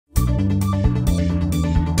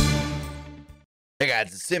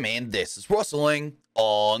lads, it's Sim, and this is Wrestling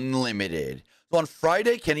Unlimited. So on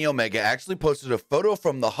Friday, Kenny Omega actually posted a photo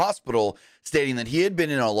from the hospital stating that he had been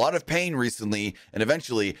in a lot of pain recently and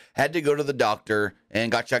eventually had to go to the doctor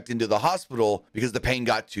and got checked into the hospital because the pain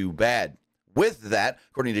got too bad. With that,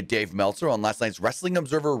 according to Dave Meltzer on last night's Wrestling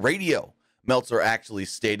Observer Radio, Meltzer actually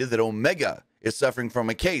stated that Omega is suffering from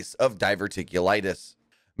a case of diverticulitis.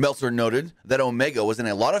 Meltzer noted that Omega was in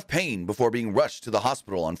a lot of pain before being rushed to the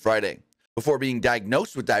hospital on Friday. Before being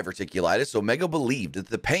diagnosed with diverticulitis, Omega believed that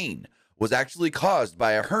the pain was actually caused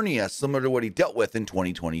by a hernia similar to what he dealt with in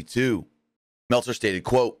 2022. Meltzer stated,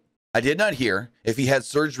 quote, "I did not hear if he had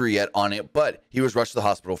surgery yet on it, but he was rushed to the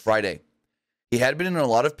hospital Friday. He had been in a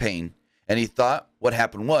lot of pain, and he thought what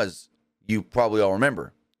happened was, you probably all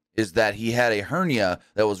remember, is that he had a hernia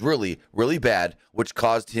that was really, really bad, which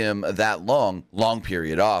caused him that long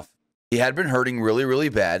period off. He had been hurting really, really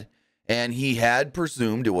bad, and he had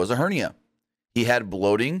presumed it was a hernia. He had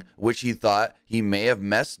bloating, which he thought he may have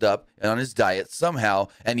messed up on his diet somehow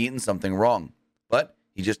and eaten something wrong. But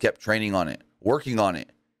he just kept training on it, working on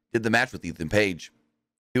it. Did the match with Ethan Page.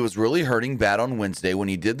 He was really hurting bad on Wednesday when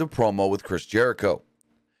he did the promo with Chris Jericho.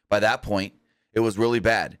 By that point, it was really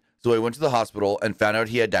bad. So he went to the hospital and found out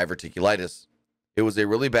he had diverticulitis. It was a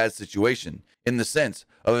really bad situation in the sense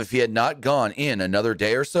of if he had not gone in another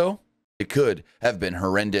day or so, it could have been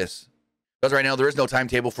horrendous." Because right now, there is no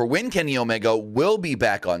timetable for when Kenny Omega will be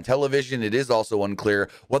back on television. It is also unclear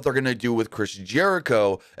what they're going to do with Chris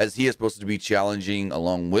Jericho, as he is supposed to be challenging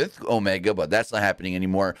along with Omega, but that's not happening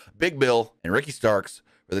anymore. Big Bill and Ricky Starks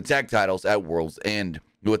for the tag titles at World's End.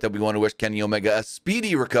 With that, we want to wish Kenny Omega a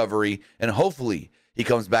speedy recovery, and hopefully he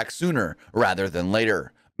comes back sooner rather than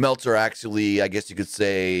later. Meltzer actually, I guess you could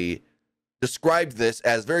say, described this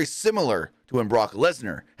as very similar to when Brock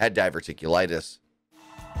Lesnar had diverticulitis.